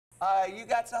You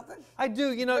got something? I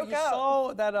do. You know, you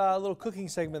saw that little cooking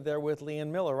segment there with Lee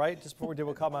Ann Miller, right? Just before we did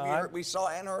what caught my eye. We saw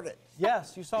and heard it.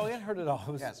 Yes, you saw and heard it all.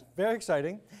 It was very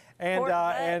exciting.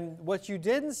 And what you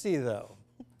didn't see, though,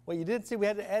 we had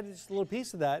to add just a little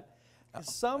piece of that.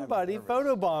 Somebody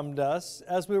photobombed us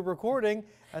as we were recording.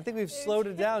 I think we've slowed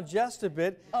it down just a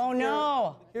bit. Oh,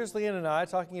 no. Here's Leanne and I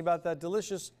talking about that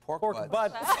delicious pork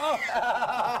butt. Oh.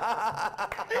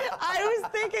 I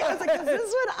was thinking, I was like, is this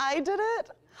when I did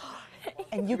it?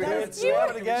 And you guys, you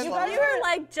were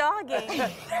like jogging.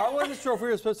 I wasn't sure if we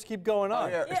were supposed to keep going on.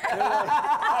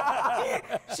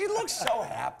 She looks so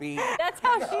happy. That's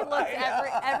how she looks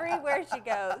everywhere she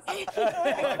goes.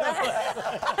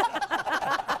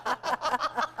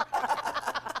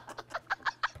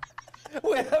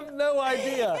 We have no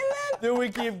idea. Do we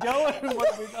keep going?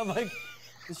 I'm like,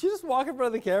 did she just walk in front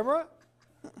of the camera?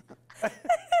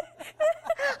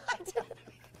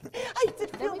 I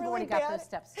did feel really bad. Got those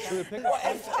steps. I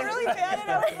felt really bad,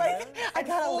 and I was like, I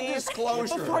gotta leave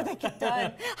before they get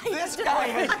done. I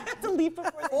have to leave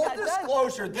before they get done. Full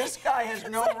disclosure, this guy has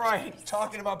no right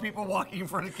talking about people walking in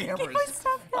front of cameras.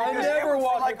 I never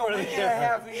walk in front of the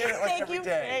camera. Thank you,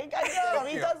 Frank. I know,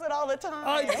 he does it all the time.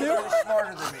 I do. You're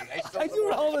smarter than me. I do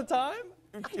it all the time?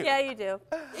 Yeah, you do.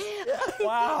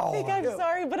 Wow. I think I'm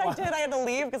sorry, but I did. I had to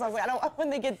leave because I was like, when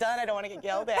they get done, I don't want to get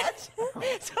yelled at.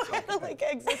 So I had to like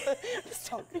exit the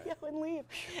studio and leave.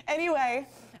 Anyway,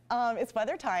 it's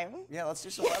weather time. Yeah, let's do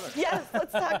some weather. Yes,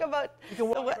 let's talk about the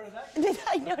weather.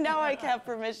 I know now I have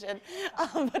permission,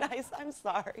 but I'm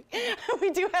sorry. We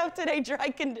do have today dry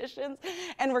conditions,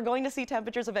 and we're going to see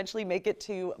temperatures eventually make it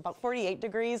to about 48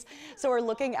 degrees. So we're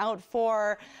looking out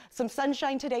for some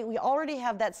sunshine today. We already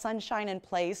have that sunshine in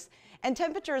place, and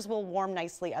temperatures will warm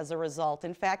nicely as a result.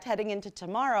 In fact, heading into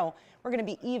tomorrow, we're going to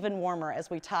be even warmer as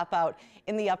we top out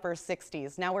in the upper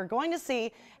 60s. Now we're going to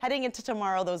see, heading into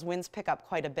tomorrow, those winds pick up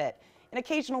quite a bit. An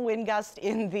occasional wind gust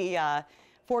in the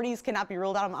 40s cannot be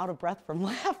ruled out. I'm out of breath from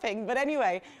laughing. But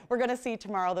anyway, we're going to see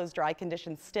tomorrow those dry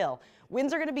conditions still.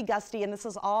 Winds are going to be gusty, and this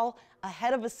is all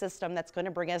ahead of a system that's going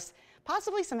to bring us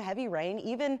possibly some heavy rain,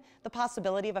 even the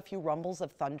possibility of a few rumbles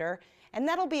of thunder. And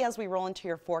that'll be as we roll into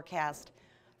your forecast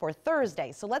for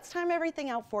Thursday. So let's time everything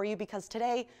out for you, because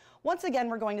today, once again,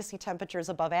 we're going to see temperatures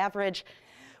above average.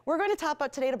 We're going to top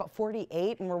out today at about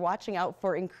 48, and we're watching out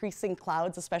for increasing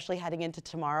clouds, especially heading into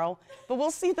tomorrow. But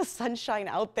we'll see the sunshine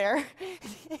out there.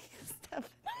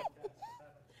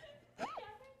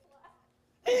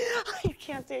 I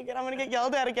can't take it. I'm going to get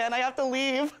yelled at again. I have to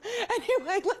leave.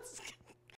 Anyway, let's